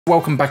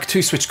Welcome back to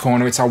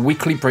SwitchCorner. It's our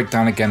weekly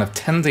breakdown again of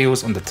 10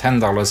 deals under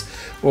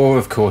 $10, or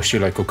of course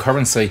your local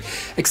currency.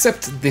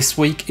 Except this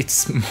week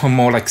it's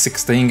more like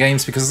 16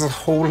 games because there's a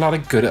whole lot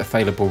of good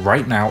available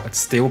right now at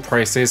steal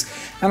prices,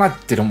 and I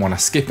didn't want to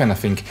skip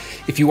anything.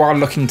 If you are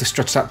looking to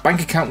stretch that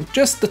bank account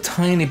just a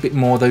tiny bit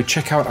more though,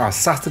 check out our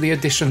Saturday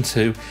edition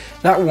too.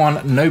 That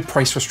one, no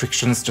price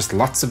restrictions, just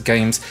lots of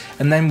games,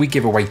 and then we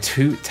give away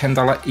 2 $10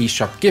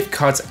 eShop gift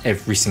cards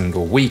every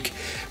single week.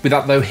 With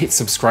that though, hit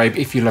subscribe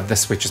if you love the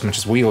Switch as much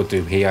as we all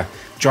do here,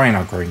 join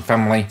our growing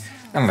family,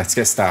 and let's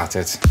get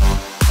started.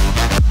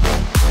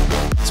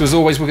 So as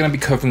always, we're going to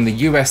be covering the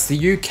US,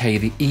 the UK,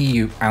 the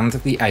EU and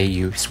the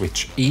AU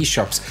Switch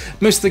eShops.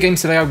 Most of the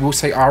games today I will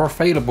say are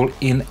available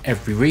in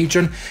every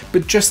region,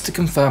 but just to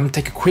confirm,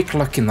 take a quick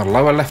look in the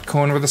lower left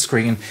corner of the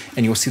screen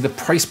and you'll see the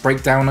price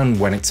breakdown and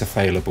when it's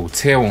available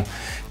till.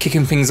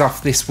 Kicking things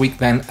off this week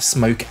then,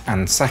 Smoke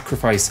and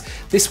Sacrifice.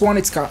 This one,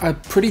 it's got a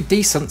pretty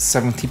decent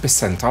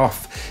 70%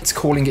 off. It's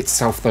calling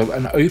itself though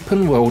an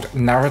open world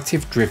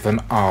narrative driven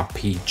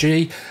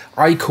RPG.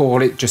 I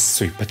call it just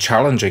super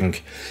challenging.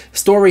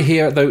 Story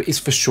here though is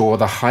for sure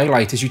the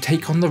highlight as you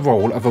take on the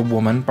role of a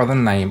woman by the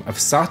name of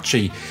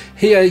Sachi.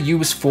 Here you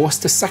was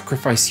forced to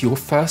sacrifice your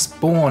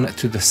firstborn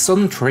to the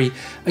Sun Tree,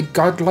 a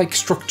godlike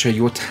structure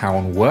your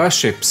town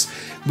worships.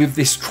 With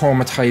this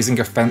traumatizing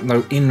event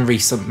though in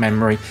recent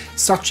memory,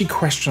 Sachi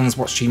questions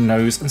what she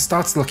knows and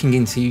starts looking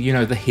into,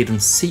 the hidden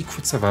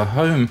secrets of her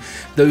home,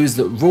 those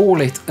that rule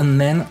it, and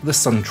then the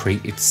Sun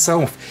Tree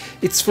itself.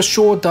 It's for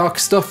sure dark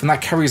stuff, and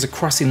that carries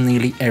across in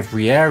nearly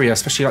every area,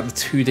 especially like the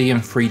 2D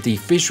and 3D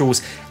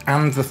visuals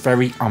and the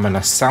very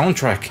ominous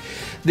soundtrack.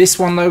 This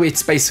one though,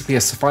 it's basically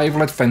a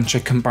survival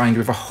adventure combined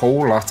with a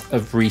whole lot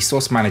of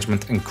resource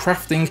management and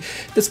crafting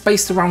that's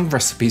based around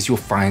recipes you'll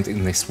find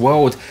in this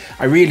world.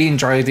 I really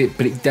enjoyed it,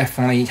 but it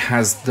definitely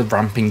has the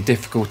ramping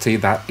difficulty,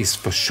 that is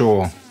for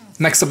sure.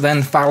 Next up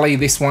then, Valley.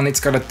 This one,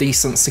 it's got a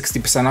decent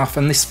 60% off,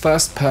 and this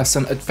first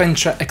person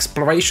adventure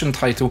exploration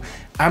title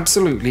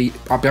absolutely,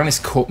 I'll be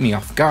honest, caught me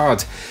off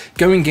guard.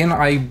 Going in,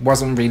 I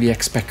wasn't really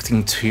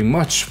expecting too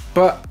much,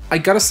 but I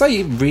gotta say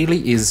it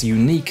really is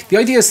unique. The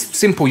idea is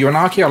simple. You're an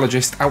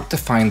archaeologist out to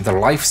find the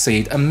life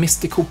seed, a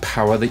mystical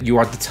power that you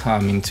are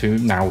determined to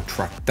now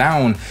track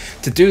down.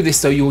 To do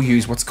this though, you'll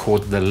use what's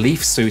called the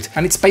leaf suit,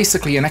 and it's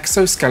basically an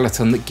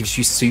exoskeleton that gives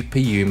you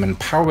superhuman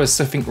powers,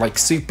 so think like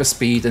super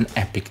speed and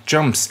epic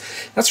jumps.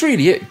 That's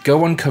really it.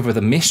 Go uncover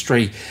the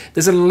mystery.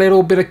 There's a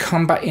little bit of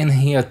combat in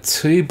here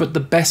too, but the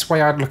best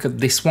way I'd look at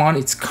this one,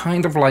 it's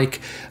kind of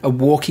like a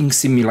walking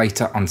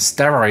simulator on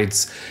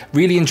steroids.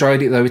 Really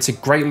enjoyed it though. It's a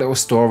great little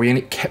story and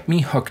it kept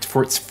me hooked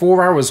for its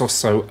 4 hours or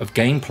so of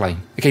gameplay.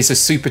 Okay, so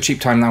super cheap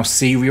time now,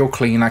 Serial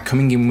Cleaner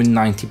coming in with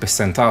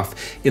 90% off.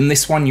 In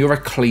this one, you're a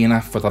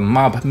cleaner for the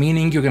mob,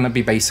 meaning you're going to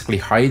be basically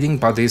hiding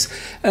bodies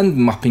and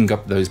mopping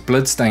up those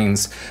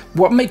bloodstains.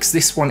 What makes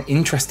this one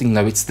interesting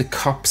though, it's the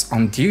cops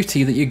on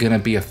duty that you're going to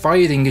be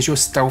avoiding as you're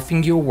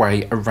stealthing your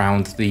way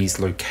around these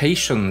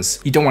locations.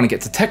 You don't want to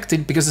get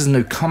detected because there's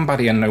no combat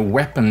here, no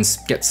weapons.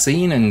 Get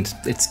seen and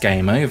it's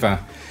game over.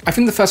 I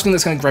think the first thing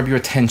that's going to grab your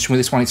attention with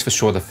this one is for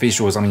sure the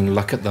visuals. I mean,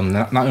 look at them.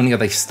 Not only are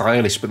they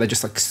stylish, but they're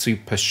just like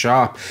super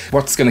sharp.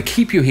 What's going to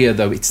keep you here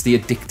though, it's the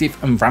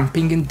addictive and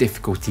ramping in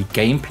difficulty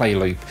gameplay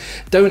loop.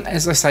 Don't,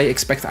 as I say,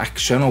 expect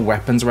action or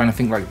weapons or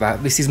anything like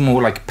that. This is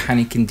more like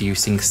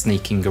panic-inducing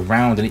sneaking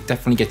around, and it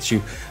definitely gets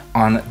you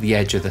on the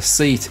edge of the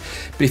seat.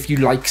 But if you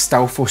like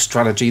stealth or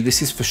strategy,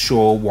 this is for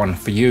sure one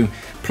for you.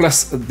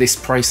 Plus at this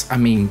price, I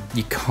mean,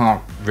 you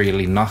can't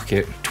really knock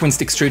it. Twin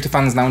stick shooter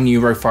fans now,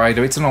 Neurofighter.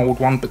 It's an old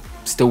one, but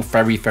still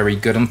very, very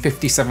good, and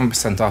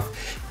 57%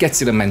 off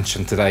gets it a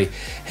mention today.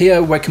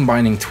 Here we're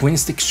combining twin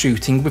stick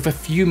shooting with a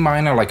few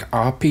minor like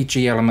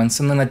RPG elements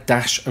and then a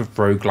dash of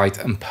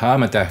roguelite and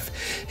permadeath.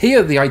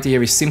 Here the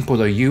idea is simple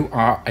though, you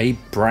are a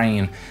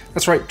brain.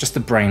 That's right, just a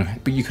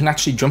brain, but you can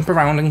actually jump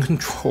around and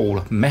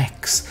control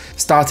mechs.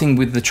 Starting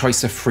with the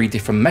choice of 3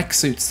 different mech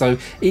suits though,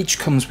 each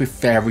comes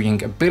with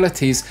varying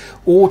abilities,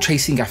 all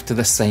chasing after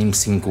the same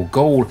single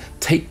goal,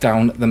 take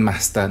down the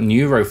master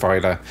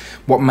Neurofighter.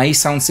 What may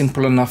sound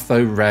simple enough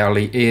though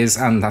rarely is,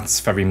 and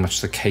that's very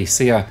much the case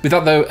here. With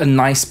that though, a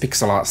nice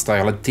pixel art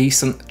style, a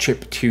decent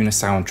chiptune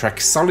soundtrack,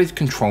 solid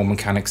control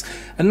mechanics,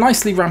 a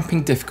nicely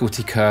ramping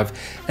difficulty curve,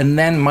 and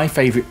then my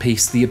favourite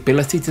piece, the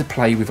ability to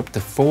play with up to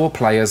 4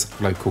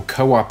 players local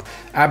co-op.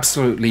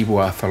 Absolutely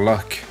worth a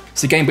look.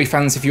 So Game Boy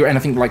fans, if you're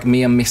anything like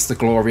me and miss the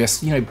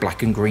glorious,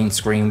 black and green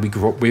screen we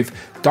grew up with,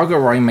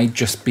 Doggerai may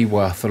just be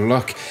worth a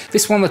look.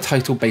 This one, the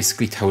title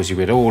basically tells you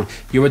it all.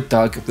 You're a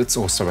dog that's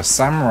also a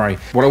samurai.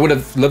 What I would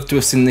have loved to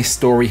have seen this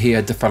story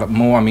here develop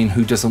more. I mean,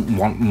 who doesn't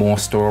want more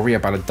story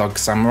about a dog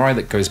samurai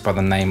that goes by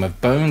the name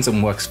of Bones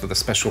and works for the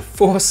special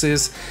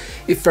forces?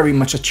 It very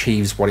much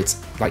achieves what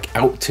it's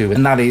out to,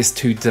 and that is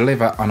to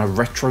deliver on a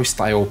retro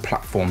style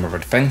platformer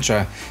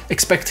adventure.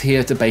 Expect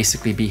here to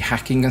basically be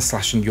hacking and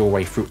slashing your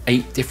way through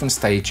 8 different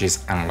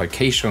stages and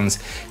locations.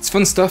 It's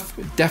fun stuff.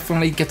 It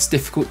definitely gets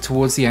difficult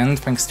towards the end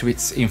thanks to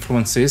its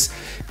influences,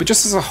 but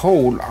just as a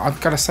whole, I've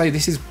got to say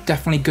this is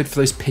definitely good for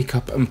those pick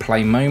up and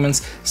play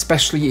moments,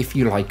 especially if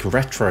you like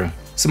retro.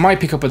 So my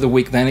pickup of the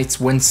week then, it's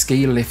When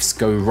Ski Lifts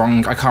Go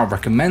Wrong. I can't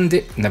recommend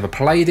it, never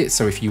played it,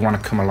 so if you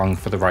want to come along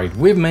for the ride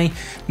with me,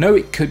 no,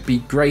 it could be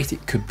great,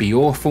 it could be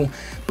awful,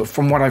 but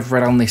from what I've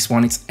read on this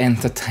one, it's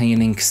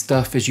entertaining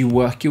stuff as you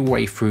work your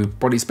way through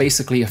what is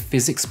basically a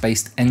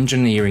physics-based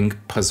engineering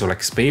puzzle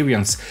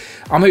experience.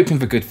 I'm hoping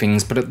for good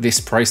things, but at this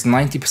price,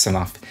 90%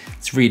 off,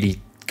 it's really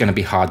going to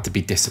be hard to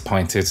be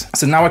disappointed.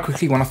 So now I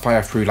quickly want to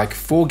fire through like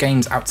 4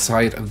 games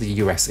outside of the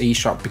US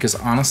eShop, because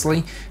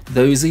honestly,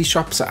 those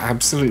eShops are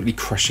absolutely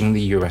crushing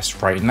the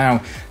US right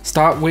now.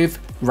 Start with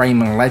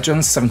Rayman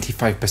Legends,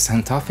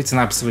 75% off. It's an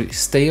absolute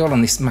steal,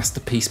 and this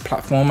masterpiece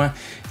platformer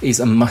is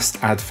a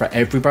must-add for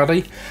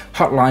everybody.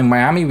 Hotline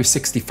Miami with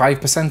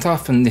 65%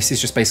 off, and this is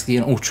just basically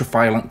an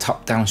ultra-violent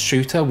top-down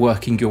shooter,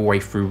 working your way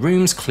through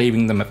rooms,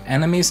 clearing them of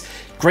enemies.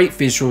 Great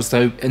visuals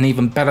though, an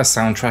even better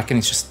soundtrack, and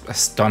it's just a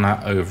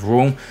stunner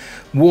overall.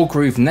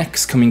 Wargroove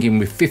next, coming in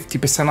with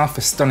 50% off,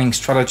 a stunning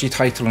strategy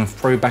title and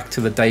throwback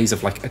to the days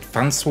of like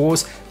Advance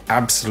Wars,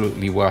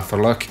 absolutely worth a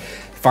look.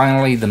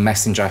 Finally, The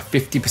Messenger,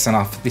 50%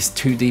 off. This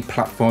 2D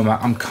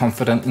platformer I'm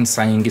confident in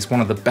saying is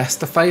one of the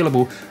best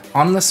available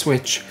on the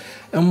Switch,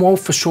 and while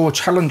for sure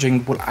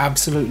challenging, will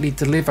absolutely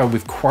deliver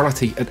with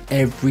quality at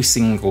every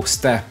single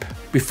step.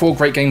 Before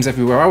great games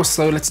everywhere else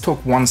though, let's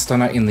talk one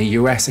stunner in the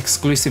US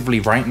exclusively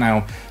right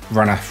now,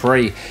 Runner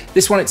 3.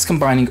 This one, it's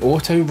combining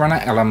auto runner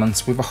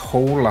elements with a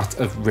whole lot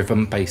of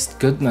rhythm based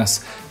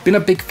goodness. Been a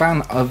big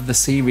fan of the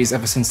series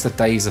ever since the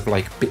days of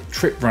like Bit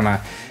Trip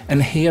Runner,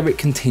 and here it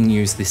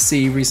continues this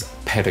series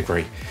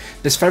pedigree.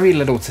 There's very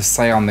little to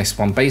say on this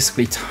one,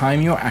 basically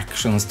time your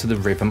actions to the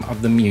rhythm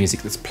of the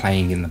music that's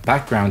playing in the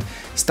background.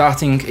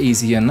 Starting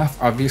easy enough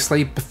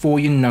obviously, before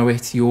you know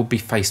it you'll be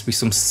faced with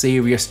some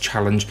serious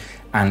challenge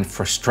and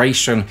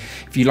frustration.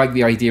 If you like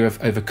the idea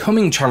of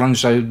overcoming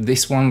challenge though,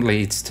 this one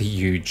leads to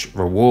huge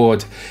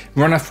reward.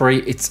 Runner 3,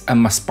 it's a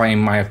must buy in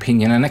my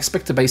opinion, and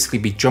expect to basically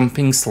be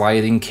jumping,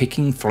 sliding,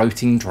 kicking,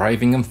 floating,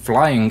 driving and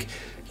flying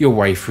your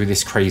way through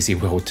this crazy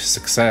world to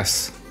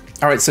success.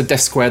 Alright, so Death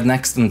Squared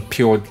next, and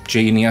pure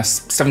genius,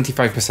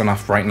 75%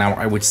 off right now.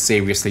 I would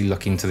seriously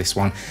look into this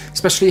one,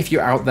 especially if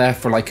you're out there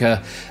for like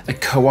a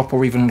co-op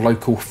or even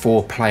local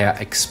 4-player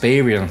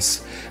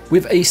experience.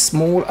 With a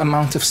small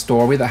amount of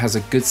story that has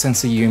a good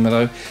sense of humour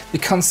though, the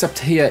concept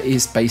here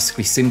is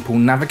basically simple.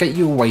 Navigate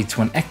your way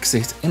to an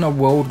exit in a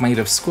world made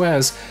of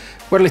squares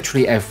where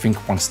literally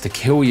everything wants to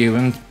kill you,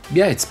 and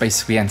yeah, it's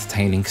basically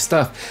entertaining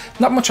stuff.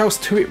 Not much else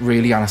to it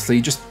really,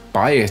 honestly, just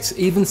buy it.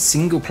 Even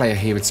single player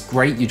here, it's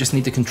great. You just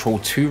need to control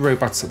 2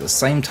 robots at the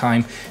same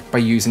time by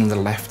using the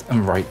left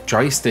and right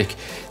joystick.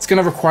 It's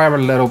going to require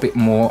a little bit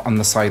more on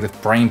the side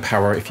of brain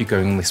power if you're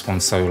going this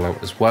one solo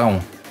as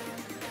well.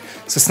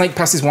 So Snake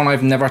Pass is one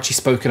I've never actually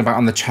spoken about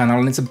on the channel,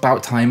 and it's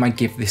about time I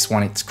give this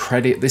one its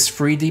credit. This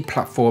 3D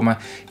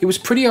platformer, it was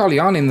pretty early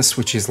on in the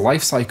Switch's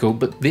life cycle,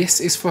 but this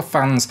is for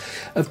fans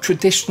of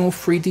traditional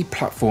 3D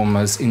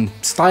platformers, in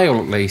style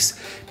at least,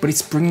 but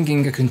it's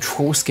bringing a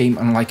control scheme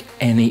unlike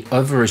any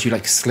other as you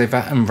like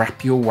slither and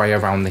wrap your way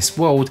around this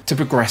world to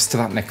progress to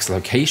that next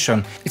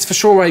location. It's for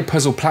sure a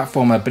puzzle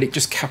platformer, but it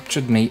just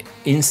captured me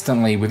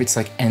instantly with its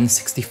like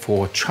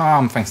N64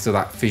 charm thanks to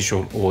that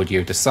visual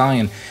audio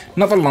design.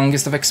 Not the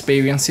longest of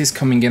experiences,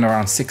 coming in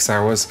around 6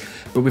 hours,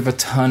 but with a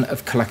ton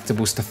of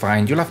collectibles to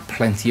find, you'll have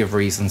plenty of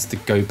reasons to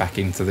go back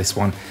into this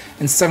one,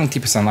 and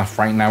 70% off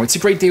right now. It's a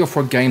great deal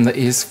for a game that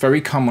is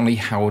very commonly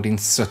held in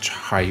such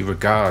high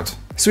regard.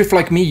 So if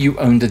like me you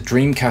owned a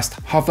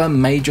Dreamcast, Hover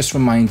may just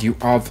remind you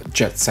of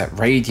Jet Set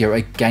Radio,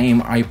 a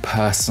game I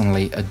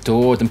personally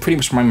adored and pretty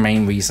much my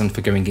main reason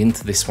for going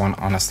into this one,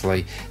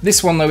 honestly.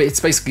 This one though, it's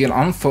basically an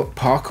on-foot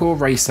parkour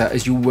racer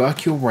as you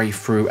work your way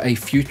through a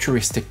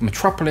futuristic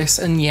metropolis,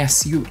 and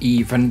yes, you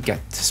even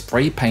get to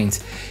spray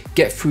paint.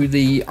 Get through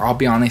the, I'll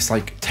be honest,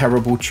 like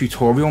terrible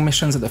tutorial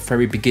missions at the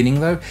very beginning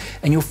though,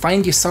 and you'll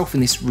find yourself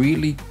in this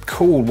really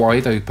cool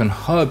wide open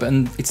hub,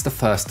 and it's the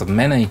first of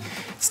many.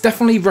 It's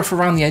definitely rough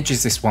around the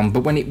edges this one,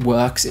 but when it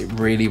works, it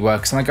really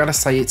works, and I gotta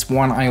say it's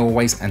one I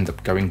always end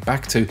up going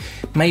back to.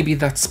 Maybe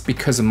that's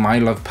because of my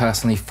love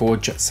personally for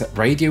Jet Set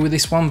Radio with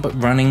this one,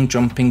 but running,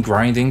 jumping,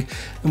 grinding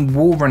and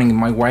wall running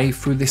my way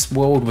through this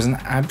world was an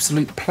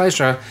absolute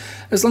pleasure,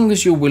 as long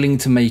as you're willing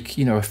to make,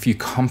 you know, a few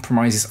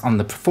compromises on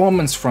the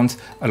performance front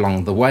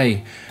along the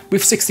way.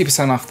 With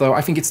 60% off though,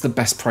 I think it's the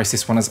best price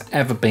this one has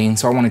ever been,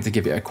 so I wanted to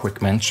give it a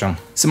quick mention.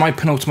 So my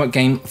penultimate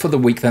game for the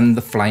week then,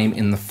 The Flame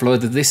in the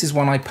Flood. This is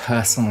one I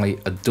personally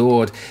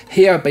adored.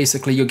 Here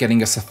basically you're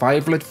getting a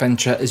survival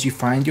adventure as you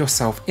find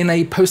yourself in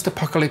a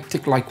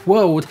post-apocalyptic like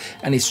world,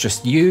 and it's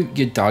just you,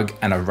 your dog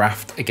and a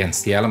raft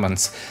against the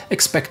elements.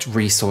 Expect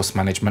resource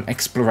management,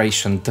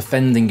 exploration,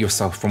 defending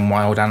yourself from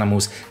wild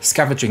animals,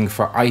 scavenging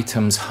for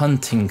items,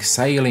 hunting,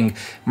 sailing,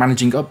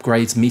 managing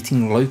upgrades,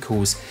 meeting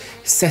locals.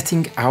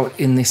 Setting out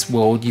in this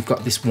world, you've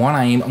got this one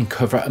aim: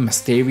 uncover a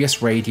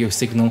mysterious radio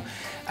signal,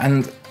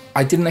 and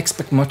I didn't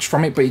expect much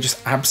from it, but it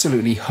just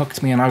absolutely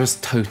hooked me and I was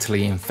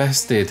totally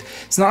invested.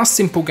 It's not a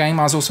simple game.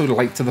 I was also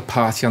late to the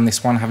party on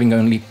this one, having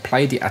only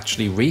played it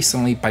actually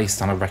recently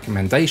based on a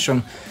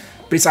recommendation,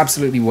 but it's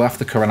absolutely worth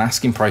the current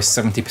asking price,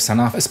 70%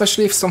 off,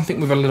 especially if something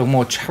with a little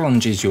more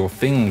challenge is your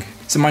thing.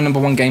 So my number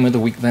one game of the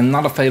week, they're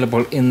not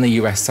available in the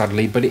US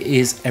sadly, but it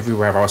is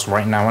everywhere else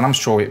right now, and I'm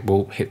sure it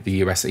will hit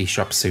the US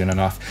eShop soon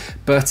enough.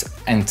 But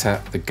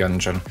enter the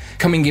Gungeon.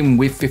 Coming in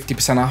with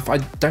 50% off, I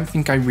don't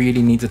think I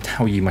really need to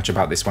tell you much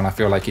about this one, I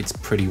feel like it's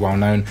pretty well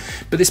known.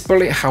 But this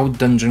bullet hell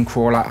dungeon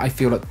crawler, I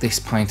feel at this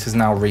point has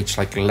now reached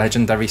like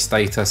legendary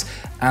status,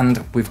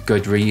 and with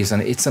good reason.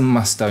 It's a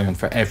must own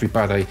for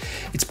everybody.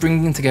 It's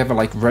bringing together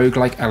like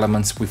roguelike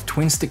elements with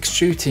twin stick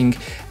shooting,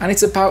 and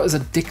it's about as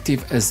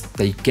addictive as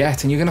they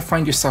get, and you're going to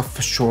find yourself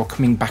for sure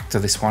coming back to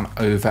this one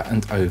over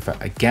and over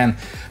again.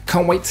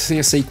 Can't wait to see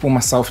a sequel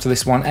myself to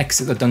this one.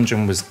 Exit the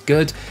Dungeon was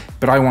good,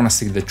 but I want to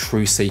see the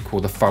true sequel,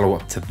 the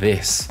follow-up to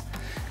this.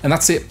 And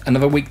that's it,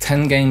 another week,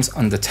 10 games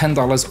under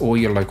 $10 or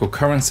your local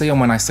currency. And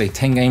when I say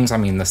 10 games, I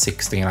mean the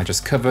 16 I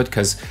just covered,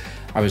 because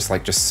I was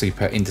like just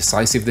super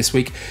indecisive this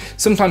week.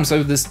 Sometimes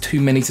though there's too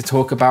many to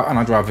talk about, and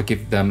I'd rather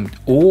give them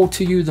all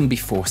to you than be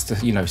forced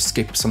to, you know,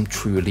 skip some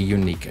truly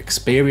unique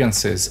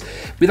experiences.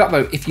 With that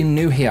though, if you're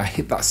new here,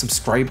 hit that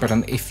subscribe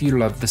button if you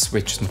love the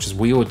Switch as much as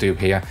we all do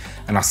here,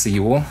 and I'll see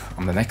you all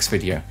on the next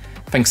video.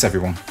 Thanks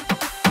everyone.